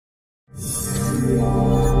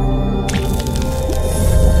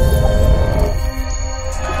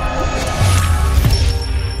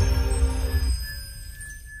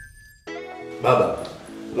Baba,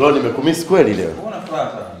 leo nimekumisi kweli leo. Unaona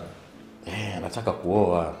furaha sana. Nataka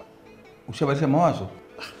kuoa. Ushabadilisha mawazo?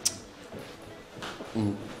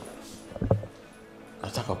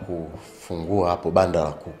 Nataka kufungua hapo banda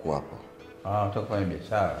la kuku hapo. Nataka kufanya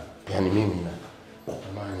biashara. Yaani mimi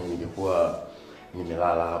zamani ningekuwa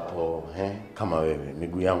nimelala hapo, kama wewe,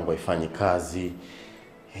 miguu yangu haifanyi kazi.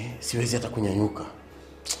 Siwezi hata kunyanyuka.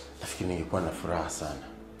 Nafikiri ningekuwa na furaha sana.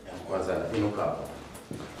 Kwanza inuka hapo.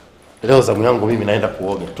 Leo zamu yangu mimi naenda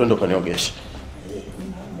kuoga. Twende kaniogeshe.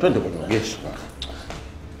 Twende kaniogeshe.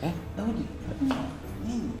 Daudi.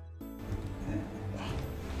 Nini?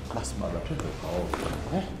 Basi baba, twende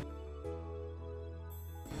kaoga.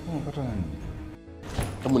 Unapata nini?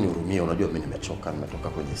 Kama nihurumie, unajua mimi nimechoka, nimetoka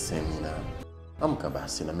kwenye semina. Amka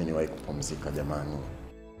basi na mimi niwahi kupumzika jamani.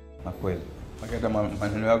 Na kweli. Hata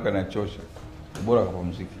maneno yako yanachosha. Bora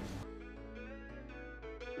kupumzika.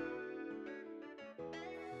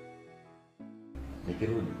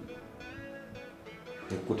 Nikirudi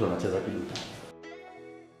nikuta unacheza kiduta.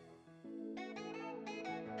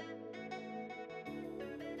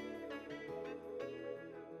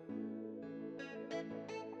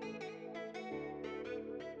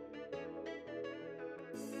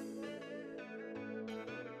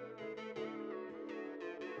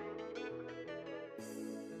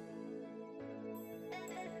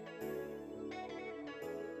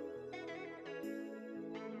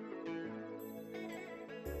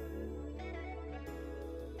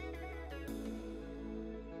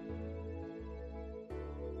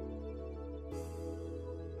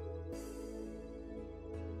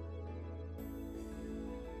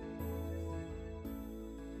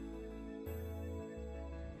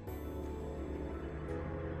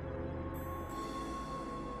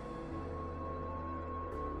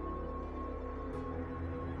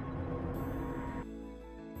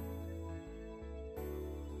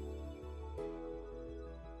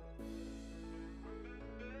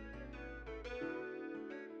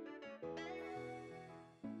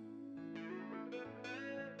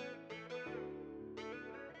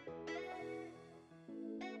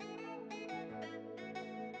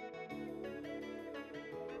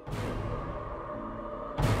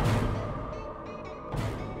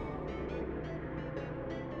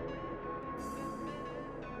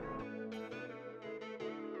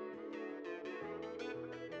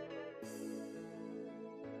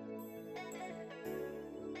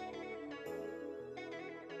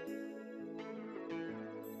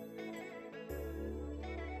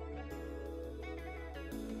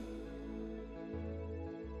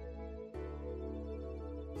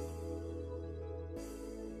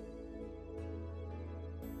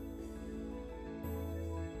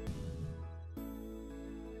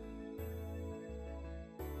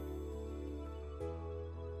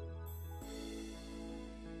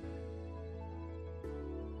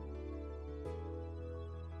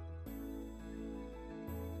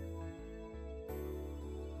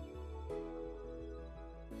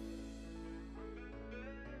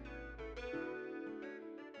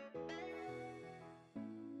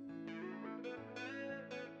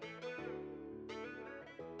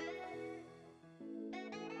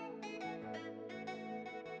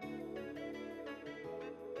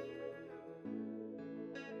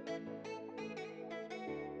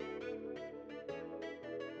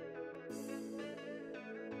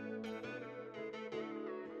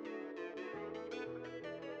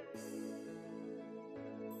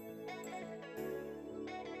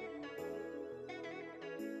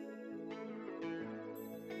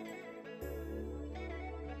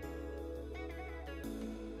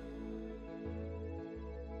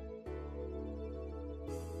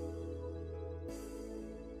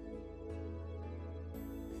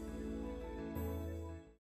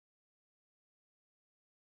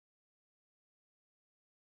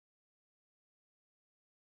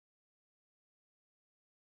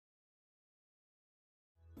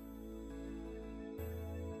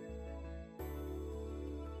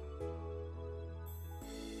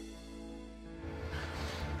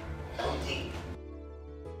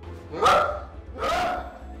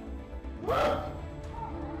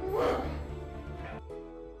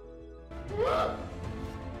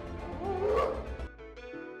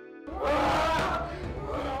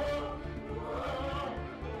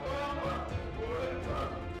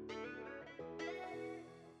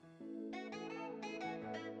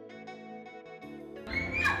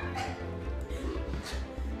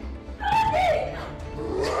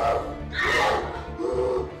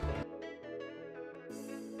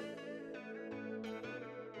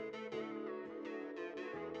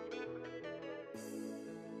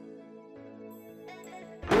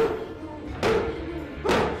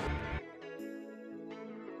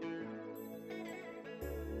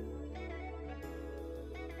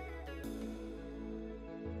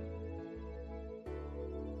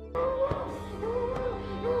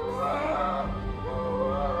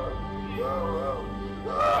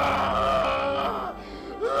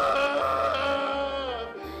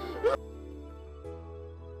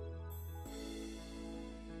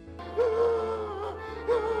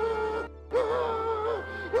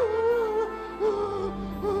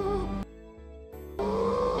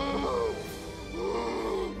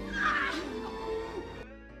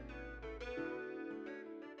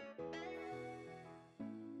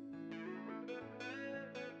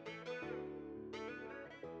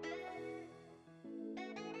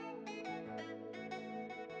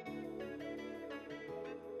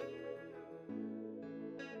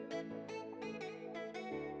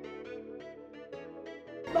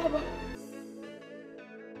 Baba.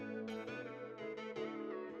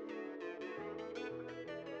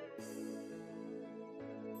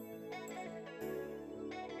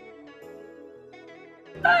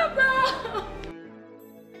 Baba.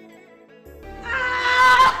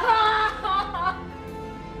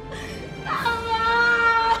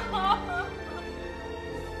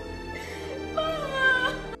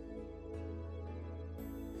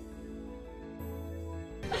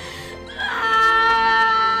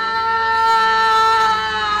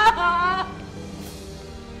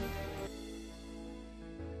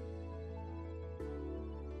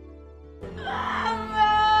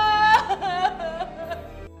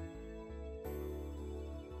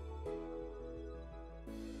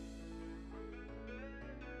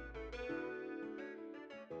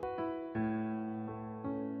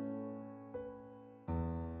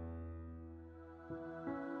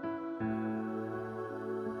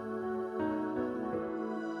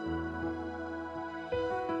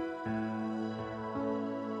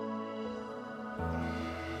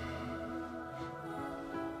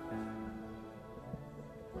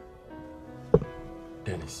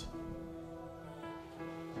 Dennis.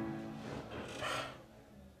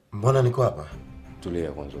 Mbona niko hapa?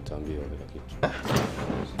 Tulia kwanza utaambiwa kila kitu.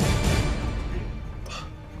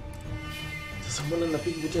 Sasa mbona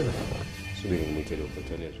napiga tena? Subiri nimwite leo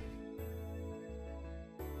kuteleza.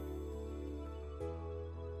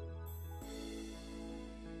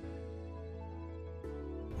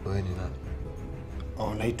 Wewe ni nani?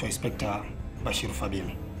 Naitwa Inspector Bashiru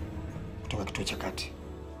Fabili kutoka kituo cha kati.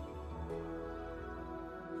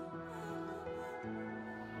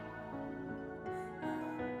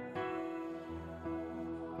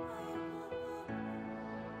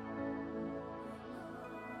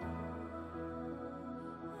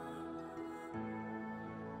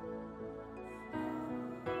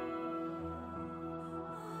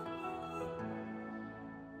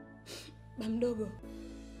 Mdogo,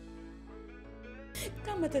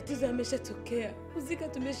 kama tatizo yameshatokea, kuzika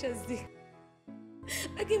tumeshazika.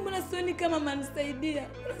 Lakini mbona sioni kama manisaidia?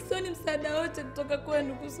 Mbona sioni msaada wote kutoka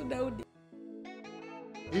kwenu kuhusu Daudi?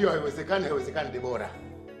 Hiyo haiwezekani Debora.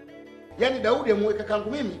 Yaani Daudi amweka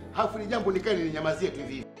kangu mimi, hafu ni jambo nikae ninyamazie tu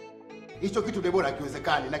hivi. Hicho kitu Debora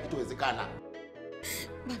hakiwezekani na kitowezekana.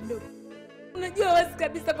 Mdogo, unajua wazi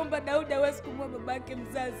kabisa kwamba Daudi hawezi kumua babake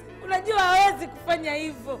mzazi. Unajua hawezi kufanya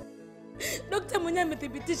hivyo. Daktari mwenyewe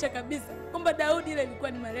amethibitisha kabisa kwamba Daudi ile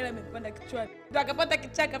ilikuwa ni malaria amepanda kichwani. Ndio akapata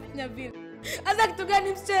kichaka fanya vile. Sasa kitu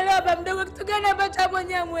gani msielewa baba mdogo? Kitu gani ambacho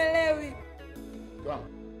mwenyewe muelewi? Kwangu.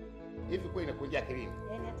 Hivi kwa inakuja akilini.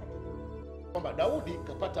 Yaani hata kwamba Daudi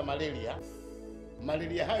kapata malaria.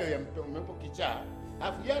 Malaria hayo ya mpepo kichaa.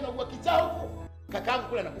 Alafu jana huwa kichaa huko. Kakaangu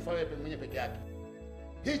kule anakufa wewe mwenyewe peke yake.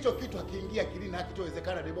 Hicho kitu hakiingia akilini,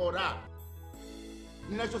 hakitowezekana Debora.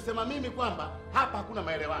 Ninachosema mimi kwamba hapa hakuna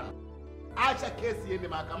maelewano. Acha kesi iende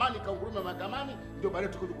mahakamani, kaungurume mahakamani, ndio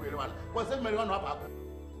baadaye tukuje kuelewana. Kwa sababu maelewano hapa hakuna.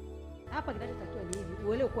 Hapa kinachotakiwa ni hivi,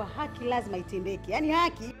 uelewe kwa haki lazima itendeke. Yaani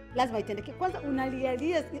haki lazima itendeke. Kwanza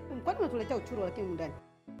unalialia, kwani unatuletea uchuru lakini ndani.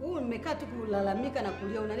 Wewe umekaa tu kulalamika na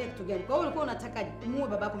kulia, unalia kitu gani? Kwa hiyo ulikuwa unataka muue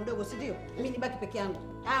babako mdogo, si ndio? Mimi nibaki peke yangu.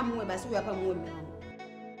 Muue basi, huyu hapa muue mume wangu.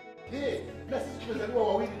 Na sisi tumezaliwa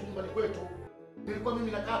wawili tu nyumbani kwetu. Nilikuwa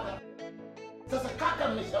mimi na kaka. Sasa kaka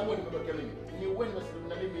mmeshaua nimebakia mimi. Ni uweni wasibu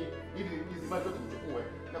na mimi ili hizi mali zote mchukue.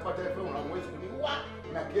 Na kwa telefoni unamwezi kuniua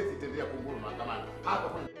na kesi itaendelea kunguru mahakamani. Hapa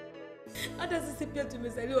kwa hata sisi pia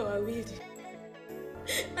tumezaliwa wawili.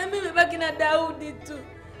 Na mimi nimebaki na Daudi tu.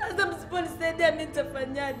 Sasa msiponisaidia mimi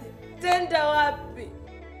nitafanyaje? Tenda wapi?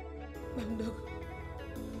 Mdogo.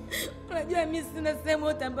 Unajua mimi sina sehemu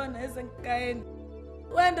yote ambayo naweza nikaenda.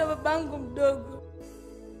 Wewe ndo babangu mdogo.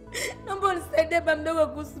 Naomba unisaidie baba mdogo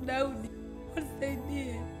kuhusu Daudi.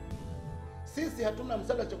 Unisaidie. Sisi hatuna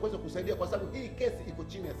msaada cha kuweza kusaidia kwa sababu hii kesi iko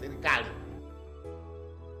chini ya serikali.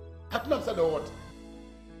 Hatuna msaada wote.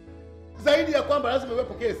 Zaidi ya kwamba lazima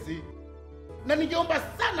iwepo kesi. Na ningeomba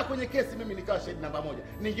sana kwenye kesi mimi nikawa shahidi namba 1.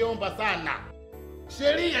 Ningeomba sana.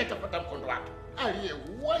 Sheria itapata mkondo wake.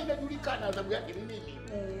 Aliyeua inajulikana adhabu yake ni nini.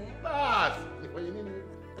 Basi, nifanye nini?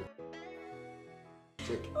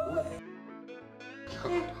 Cheki.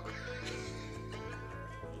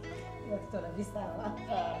 Watoto na visawa.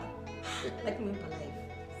 Lakini mpa life.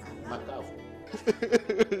 Makavu.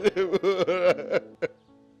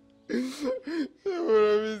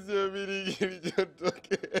 Mbona siamini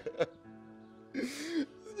kilichotokea?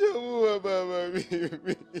 Sijamuua baba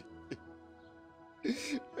mimi.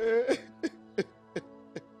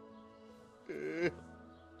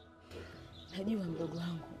 Najua mdogo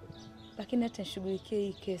wangu. Lakini hata nishughulikie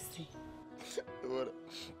hii kesi.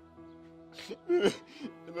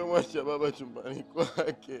 Nimemwacha baba chumbani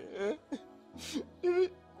kwake. Hivi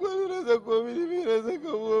kwani unaweza kuamini mimi naweza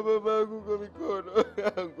kumuua babangu kwa mikono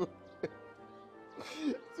yangu?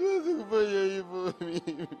 Siwezi kufanya hivyo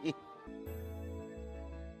mimi.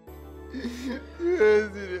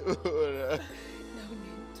 Siwezi bora.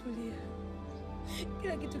 Tulia.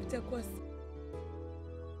 Kila kitu kitakuwa sawa.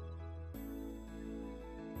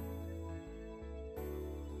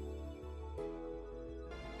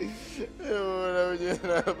 Bora uje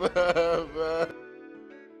na baba.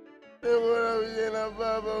 Bora uje na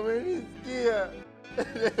baba, umenisikia?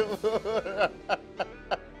 Bora.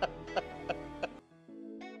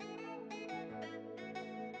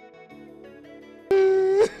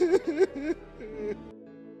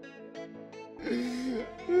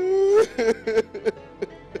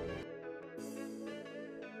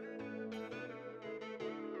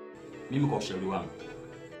 Mimi kwa ushauri wangu,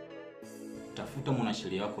 tafuta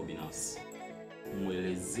mwanasheria wako binafsi,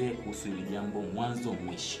 muelezee kuhusu hili jambo mwanzo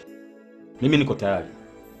mwisho. Mimi niko tayari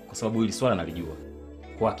kwa sababu hili swala nalijua.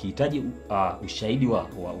 Kwa akihitaji ushahidi wa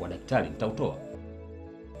daktari nitautoa.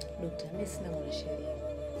 Daktari, mimi sina mwanasheria.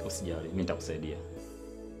 Usijali, mimi nitakusaidia.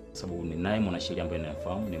 Kwa sababu ninaye mwanasheria ambaye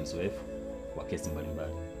ninamfahamu, ni mzoefu wa kesi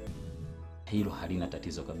mbalimbali. Hilo halina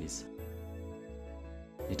tatizo kabisa.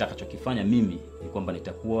 Nitakachokifanya mimi ni kwamba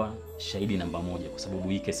nitakuwa shahidi namba 1 kwa sababu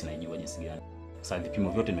hii kesi naijua jinsi gani. Kwa sababu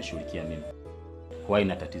vipimo vyote nimeshughulikia mimi. Kwa hiyo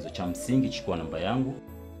ina tatizo, cha msingi chukua namba yangu,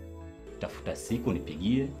 tafuta siku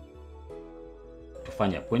nipigie,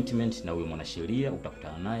 tufanye appointment na huyo mwanasheria,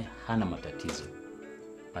 utakutana naye, hana matatizo.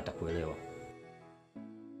 Atakuelewa.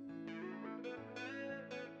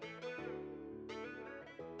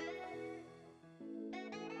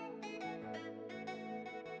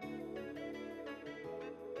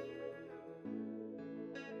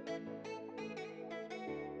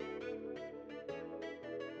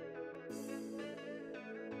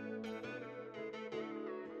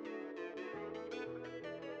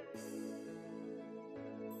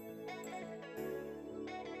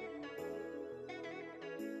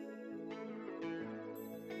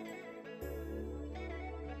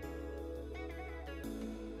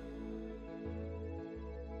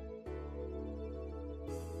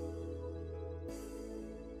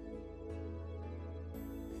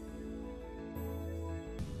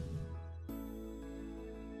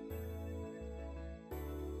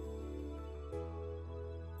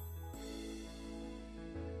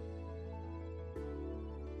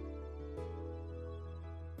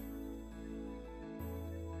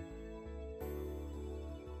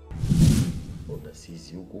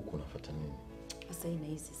 Sisi huku unafuata nini? Sasa ina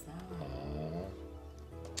hizi sawa.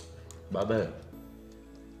 Baba,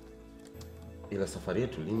 ila safari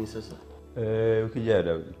yetu lini sasa? Ukija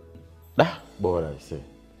Daudi. Bora ise.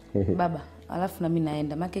 Baba, alafu na mimi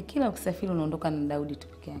naenda. Maana kila ukisafiri unaondoka na Daudi tu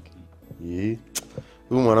peke yake.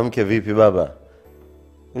 Huyu mwanamke vipi baba?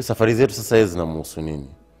 Hizo safari zetu sasa hizi zinamhusu nini?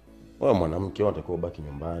 Wewe mwanamke unatakiwa ubaki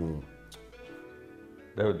nyumbani.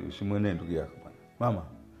 Daudi, usimwone ndugu yako bwana. Mama,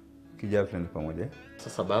 ukija twende pamoja.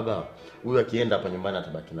 Sasa baba, huyu akienda hapa nyumbani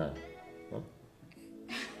atabaki nani?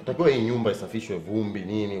 Atakiwa hii nyumba isafishwe vumbi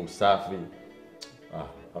nini, usafi.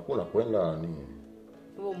 Hakuna kwenda nini.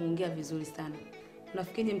 Wewe umeongea vizuri sana.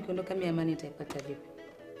 Unafikiri mkiondoka mimi amani nitaipata vipi?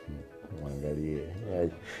 Muangalie.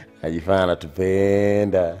 Ajifanya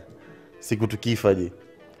anatupenda. Siku tukifa je?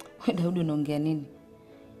 Wewe Daudi unaongea nini?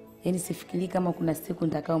 Yaani sifikiri kama kuna siku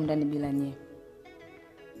nitakao ndani bila nyie.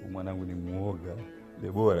 Mwanangu ni muoga.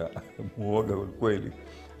 Debora, muoga kweli.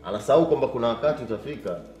 Anasahau kwamba kuna wakati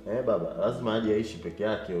utafika. Baba, lazima aje aishi peke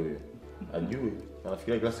yake huyo. Ajui.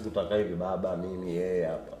 Anafikiria kila siku tutakaa hivi baba, mimi, yeye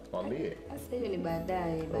hapa. Mwambie. Sasa hiyo ni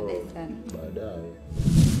baadaye sana. Baadaye.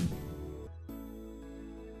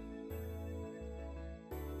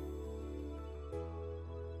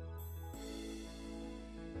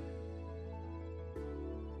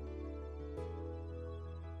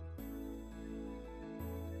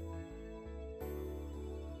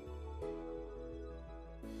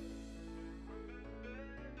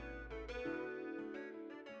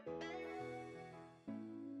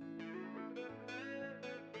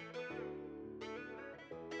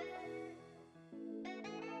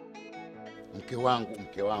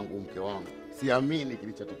 Mke wangu. Siamini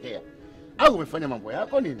kilichotokea. Au umefanya mambo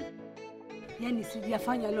yako nini? Yaani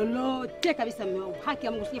sijafanya lolote kabisa mume wangu. Haki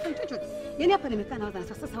ya Mungu sijafanya chochote. Yaani hapa nimekaa na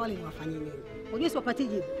waza sasa wale niwafanyie nini? Unajua siwapati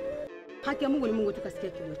jibu. Haki ya Mungu ni Mungu tukasikia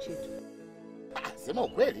kilio chetu. Sema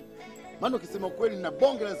ukweli. Maana ukisema ukweli na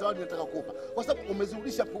bonge la zawadi nataka kukupa. Kwa sababu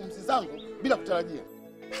umezurudisha pumzi zangu bila kutarajia.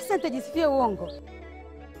 Sasa nitajisifia uongo.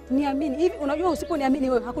 Niamini. Hivi unajua usiponiamini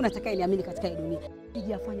wewe hakuna atakayeniamini katika hii dunia.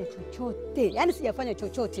 Sijafanya chochote. Yaani sijafanya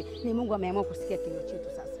chochote. Ni Mungu ameamua kusikia kilio chetu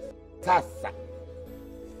sasa. Sasa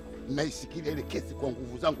naisikilia ile kesi kwa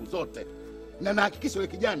nguvu zangu zote. Na nahakikisha yule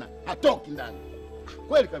kijana hatoki ndani.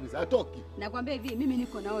 Kweli kabisa hatoki. Nakwambia hivi, mimi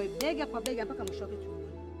niko na wewe bega kwa bega mpaka mwisho wa kitu.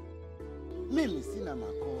 Mimi sina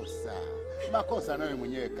makosa. Makosa nawe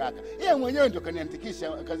mwenyewe kaka. Yeye mwenyewe ndio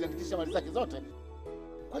kaziandikisha mali zake zote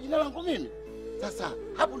kwa jina langu mimi. Sasa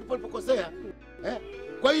hapo ndipo nilipokosea.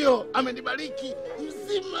 Kwa hiyo amenibariki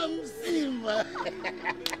mzima.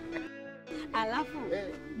 Alafu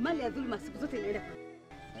mali ya dhuluma siku zote inaenda.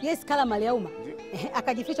 Yes, kala mali ya umma.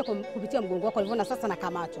 Akajificha kupitia mgongo wako alivyoona sasa na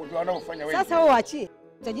kamacho. Ndio wanaofanya wewe. Sasa wewe waachie.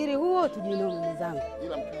 Utajiri huo tujinao mimi zangu.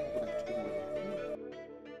 Ila mtu kuna kitu kimoja.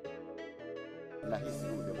 Nahisi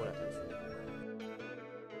huyu bora tanzania.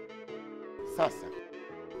 Sasa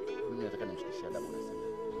mimi nataka nimshikishie adabu na sana.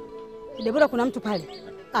 Debora kuna mtu pale.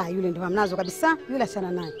 Yule ndio hamnazo kabisa. Yule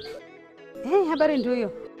achana naye. Habari ndio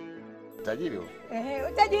hiyo. Tajiri huyo.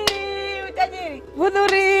 Utajiri.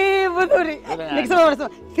 Budhuri. Nikisema unasema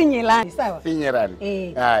finyelani, sawa?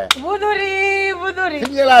 Finyelani. Haya. Budhuri.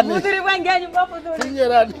 Finyelani. Budhuri wanga nyumba budhuri.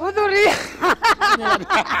 Finyelani. Budhuri.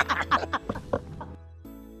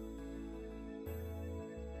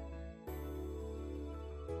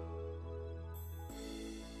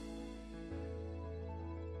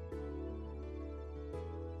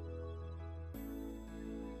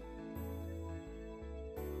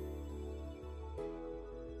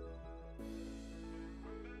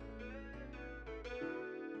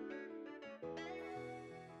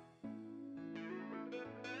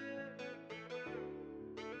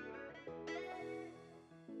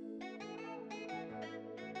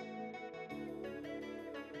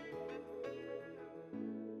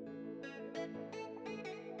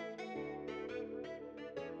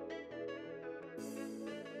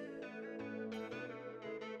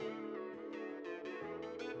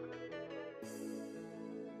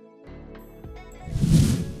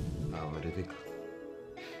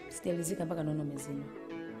 Sijalizika mpaka nono mzima.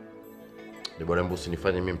 Debora, mbusi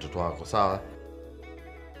nifanye mimi mtoto wako, sawa?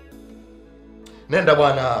 Nenda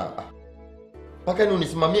bwana. Paka ni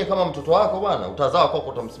unisimamie kama mtoto wako bwana. Utazaa kwako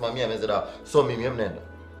utamsimamia meze dawa. So mimi nenda.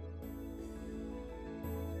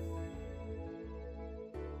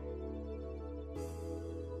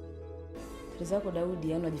 Zako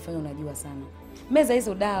Daudi, yani unajifanya unajua sana. Meza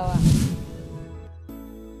hizo dawa.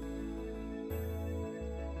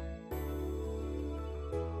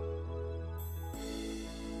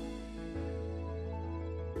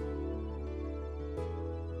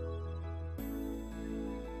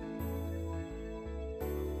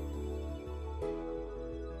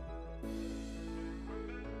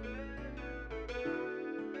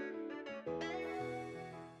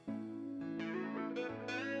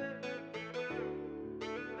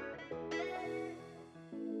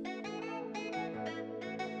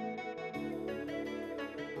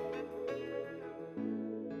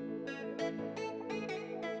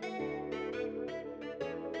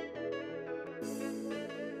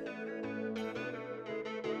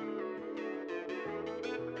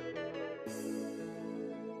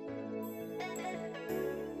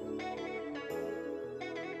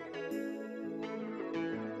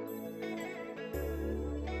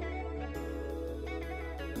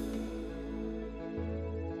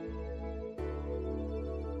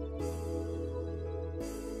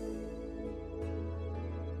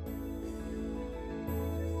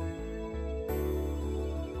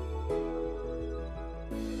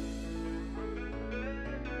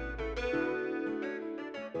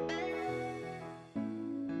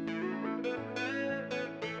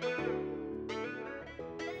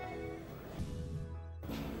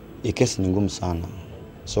 Hii kesi ni ngumu sana.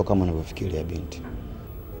 Sio kama unavyofikiria binti.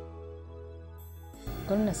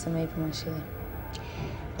 Kwa nini unasema hivyo Mashehe?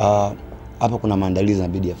 Hapa kuna maandalizi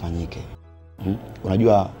inabidi yafanyike.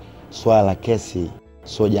 Unajua swala la kesi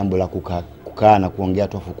sio jambo la kukaa na kuongea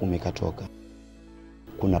tu afu kumi katoka.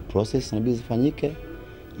 Kuna process inabidi zifanyike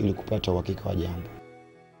ili kupata uhakika wa jambo.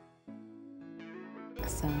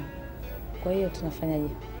 Sawa. Kwa hiyo tunafanyaje?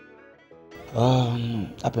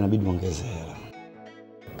 Hapa inabidi ongeze hela.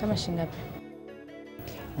 Kama shingapi?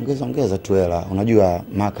 Ongeza tu hela. Unajua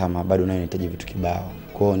mahakama bado nayo inahitaji vitu kibao.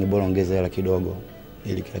 Kwa hiyo ni bora ongeza hela kidogo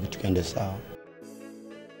ili kila kitu kiende sawa.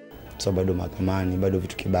 So bado mahakamani bado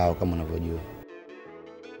vitu kibao kama unavyojua.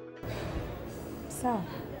 Sawa.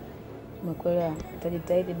 Umekuelewa.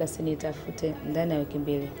 Nitajitahidi basi nitafute ndani ya wiki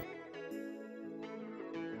 2.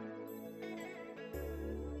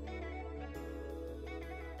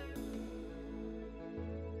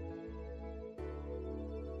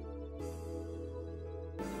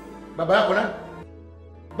 Baba yako nani?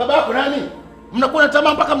 Baba yako nani? Mnakuwa na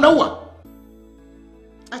tamaa mpaka mnaua.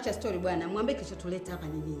 Acha story bwana, mwambie kilichotuleta hapa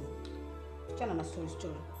ni nini. Achana na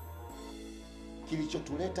story.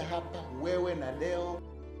 Kilichotuleta hapa wewe na Leo,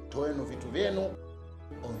 toeni vitu vyenu,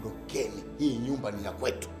 ondokeni. Hii nyumba ni ya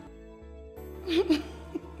kwetu.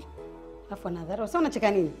 Afu anadharau. Sasa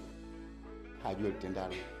unacheka nini? Hajui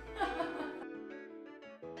litendalo.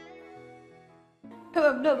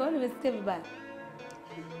 Baba mdogo, nimesikia vibaya.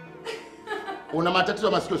 Una matatizo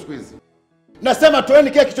ya masikio siku hizi. Nasema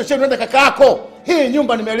toeni kile kichwa chenu nenda kaka yako. Hii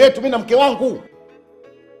nyumba ni mali yetu mimi na mke wangu.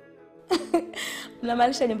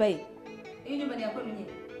 Mnamaanisha nyumba hii? Hii nyumba ni ya kwenu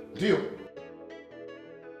nyinyi? Ndio.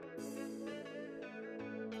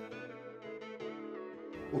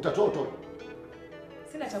 Utatoa utoe.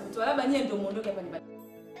 Sina cha kutoa, labda nyie ndio muondoke hapa nyumbani.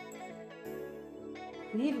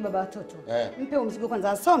 Ni hivi baba watoto. Mpe mzigo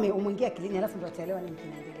kwanza asome, umwingie akilini alafu ndo ataelewa nini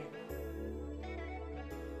kinaendelea.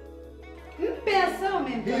 Mpe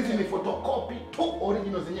asome mpe. Hizi ni photocopy tu,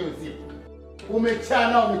 original zenyewe zipo.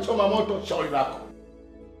 Umechana, umechoma moto shauri lako.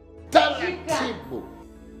 Taratibu.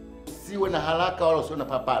 Usiwe na haraka wala usiwe na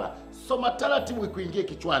papara. Soma taratibu ikuingie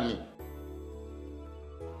kichwani.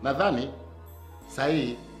 Nadhani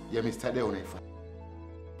sahihi ya Mr. Deo unaifanya.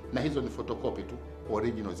 Na hizo ni photocopy tu,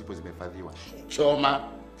 original zipo zimehifadhiwa. Choma,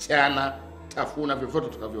 chana, tafuna vyovyote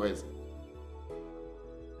tukavyoweza.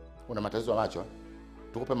 Una matatizo ya macho?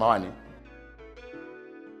 Tukupe mawani.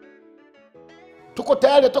 Tuko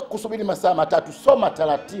tayari hata kusubiri masaa matatu. Soma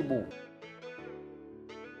taratibu.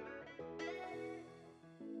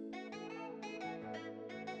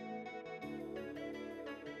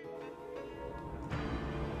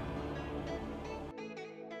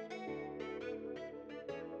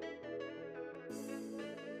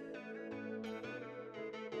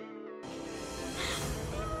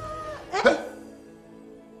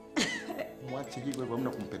 Mwache hivyo hivyo, mna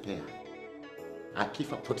kumpepea.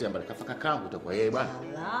 Akifa pote mbali kafa kakangu itakuwa yeye bwana.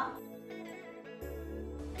 Allah.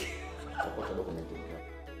 Kwa dokumenti.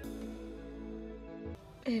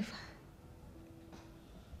 Eva.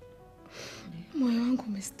 Moyo wangu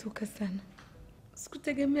umestuka sana.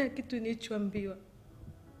 Sikutegemea kitu nilichoambiwa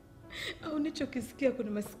au nilichokisikia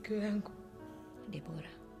kwenye masikio yangu. Debora,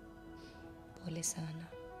 pole sana.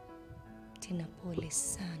 Tena pole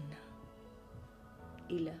sana.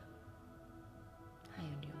 Ila hayo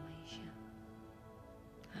ndio maisha.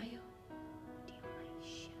 Hayo ndio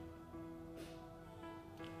maisha.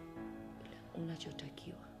 Ila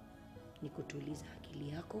unachotakiwa ni kutuliza akili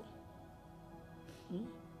yako.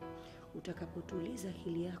 Utakapotuliza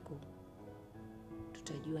akili yako,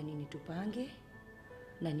 tutajua nini tupange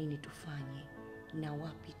na nini tufanye na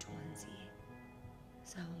wapi tuanzie.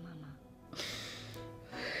 Sawa mama?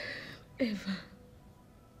 Eva,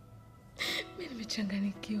 mimi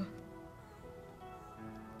nimechanganyikiwa.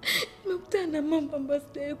 Nimekutana na mambo ambayo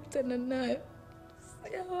sijawahi kukutana nayo.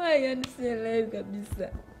 Sijawahi, yani sielewi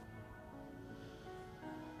kabisa.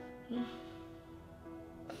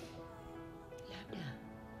 Labda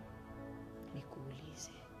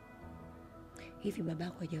nikuulize, hivi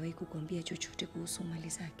babako hajawahi kukuambia chochote kuhusu mali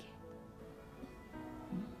zake?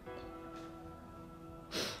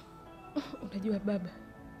 Unajua baba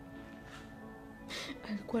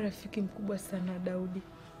alikuwa rafiki mkubwa sana wa Daudi,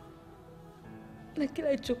 na kila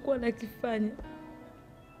alichokuwa anakifanya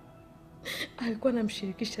alikuwa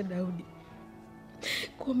anamshirikisha Daudi.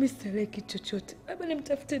 Kwa mimi sieleki chochote, labda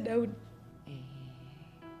nimtafute Daudi.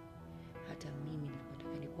 Hata mimi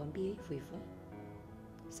nataka nikwambie hivyo hivyo.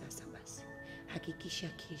 Sasa basi, hakikisha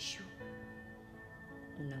kesho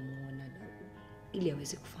unamuona Daudi ili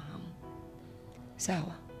aweze kufahamu.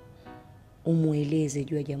 Sawa? Umueleze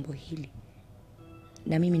juu ya jambo hili.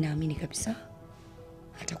 Na mimi naamini kabisa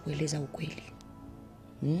atakueleza ukweli.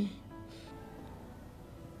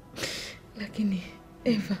 Lakini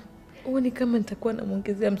Eva, uone kama nitakuwa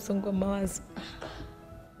namuongezea msongo wa mawazo.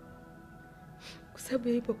 Kwa sababu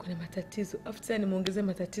yupo kwenye matatizo, afu tena nimuongezee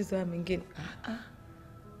matatizo haya mengine.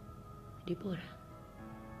 Debora,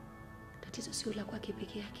 tatizo sio la kwake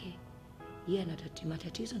peke yake. Yeye ana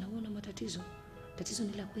matatizo na wewe una matatizo. Tatizo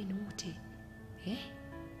ni la kwenu wote.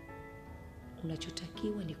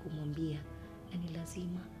 Unachotakiwa ni kumwambia, na ni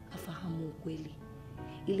lazima afahamu ukweli.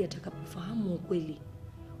 Ili atakapofahamu ukweli,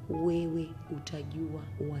 wewe utajua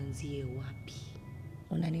uanzie wapi.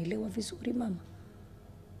 Unanielewa vizuri mama?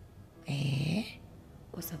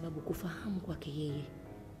 Kwa sababu kufahamu kwake yeye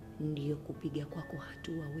ndiyo kupiga kwako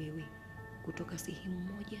hatua wewe kutoka sehemu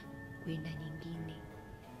moja kwenda nyingine.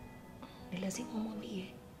 Ni lazima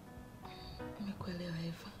umwambie. Nimekuelewa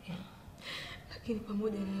Eva. Lakini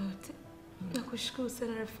pamoja na yote, nakushukuru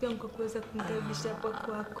sana rafiki yangu kwa kuweza kunikaribisha hapa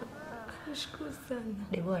kwako. Nakushukuru sana.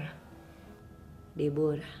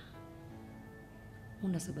 Debora,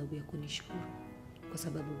 Huna sababu ya kunishukuru kwa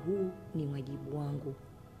sababu huu ni wajibu wangu.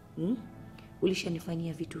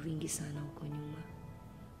 Ulishanifanyia vitu vingi sana huko nyuma.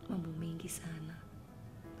 Mambo mengi sana.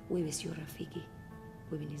 Wewe sio rafiki.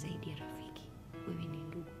 Wewe ni zaidi ya rafiki. Wewe ni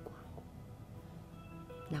ndugu kwangu.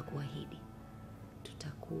 Na kuahidi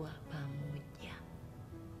tutakuwa pamoja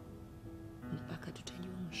mpaka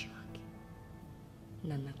tutajua mwisho wake.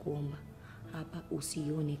 Na nakuomba hapa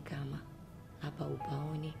usione kama, hapa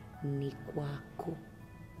upaone ni kwako.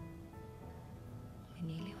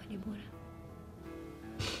 Umenielewa Debora?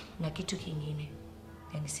 Na kitu kingine,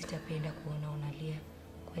 yani sitapenda kuona unalia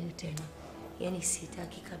kwa hiyo tena. Yani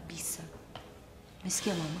sitaki kabisa.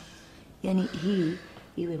 Umesikia mama? Yani hii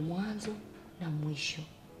iwe mwanzo na mwisho.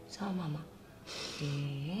 Sawa mama?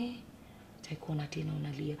 Taikuona tena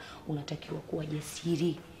unalia. Unatakiwa kuwa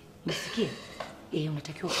jasiri. Umesikia?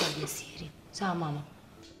 Unatakiwa kuwa jasiri. Sawa mama?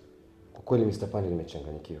 Kwa kweli Mr. Pande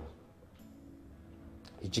nimechanganyikiwa.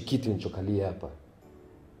 Hichi kiti nilichokalia hapa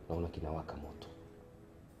naona kinawaka moto.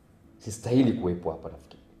 Sistahili kuwepo hapa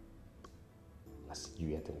nafikiri. Na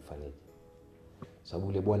sijui hata nifanyeje. Sababu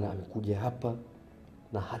yule bwana amekuja hapa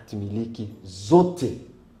na hati miliki zote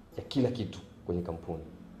ya kila kitu kwenye kampuni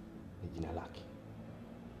ni jina lake.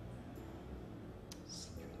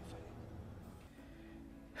 Sijui nifanyeje.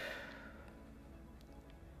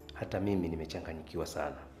 Hata mimi nimechanganyikiwa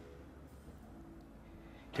sana.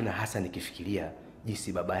 Tena hasa nikifikiria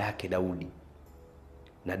jinsi baba yake Daudi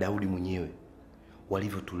na Daudi mwenyewe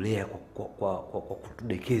walivyotulea kwa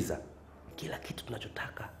kutudekeza. Kila kitu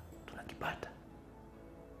tunachotaka tunakipata.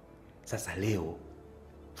 Sasa leo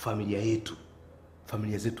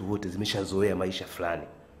familia zetu wote zimeshazoea maisha fulani.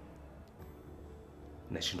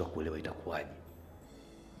 Nashindwa kuelewa itakuwaje.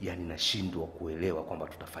 Yaani nashindwa kuelewa kwamba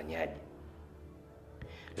tutafanyaje.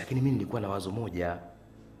 Lakini mimi nilikuwa na wazo moja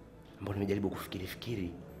ambalo nimejaribu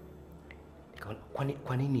kufikiri.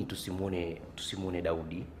 Kwa nini tusimuone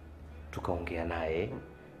Daudi, tukaongea naye,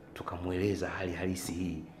 tukamweleza hali halisi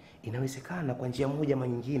hii. Inawezekana kwa njia moja ama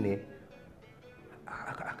nyingine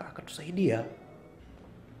akatusaidia.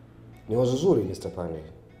 Ni wazo zuri Mr. Pande.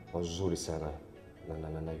 Wazo zuri sana.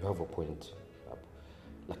 Na you have a point.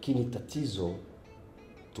 Lakini tatizo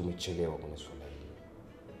tumechelewa kwenye swala hili.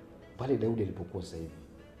 Pale Daudi alipokuwa sasa hivi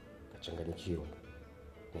kachanganyikiwa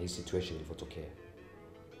na hii situation ilivyotokea.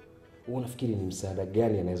 Wewe unafikiri ni msaada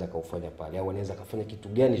gani anaweza kaufanya pale, au anaweza kafanya kitu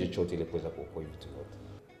gani chochote ili kuweza kuokoa vitu vyote?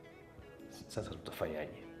 Sasa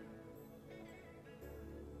tutafanyaje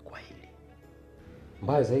kwa hili?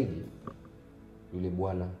 Mbaya zaidi, yule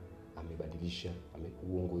bwana amebadilisha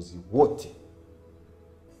uongozi wote.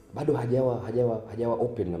 Bado hajawa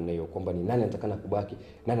open namna hiyo kwamba ni nani anatakana kubaki,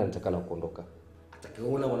 nani anatakana kuondoka.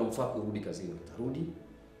 Atakayeona wanamfaa kurudi kazini atarudi,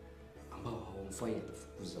 ambao hawamfai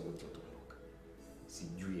atafukuza wote wataondoka.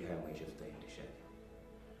 Sijui haya maisha tutaendesha.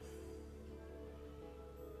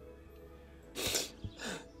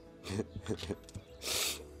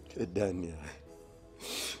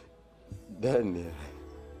 Daniel.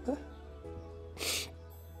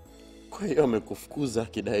 Kwa hiyo amekufukuza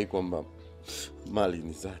akidai kwamba mali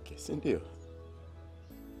ni zake, si ndio?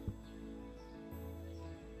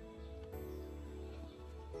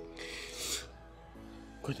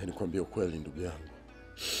 Ngoja nikwambie ukweli ndugu yangu.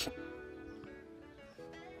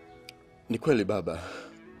 Ni kweli baba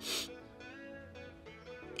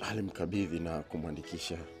alimkabidhi na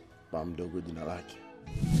kumwandikisha baba mdogo jina lake.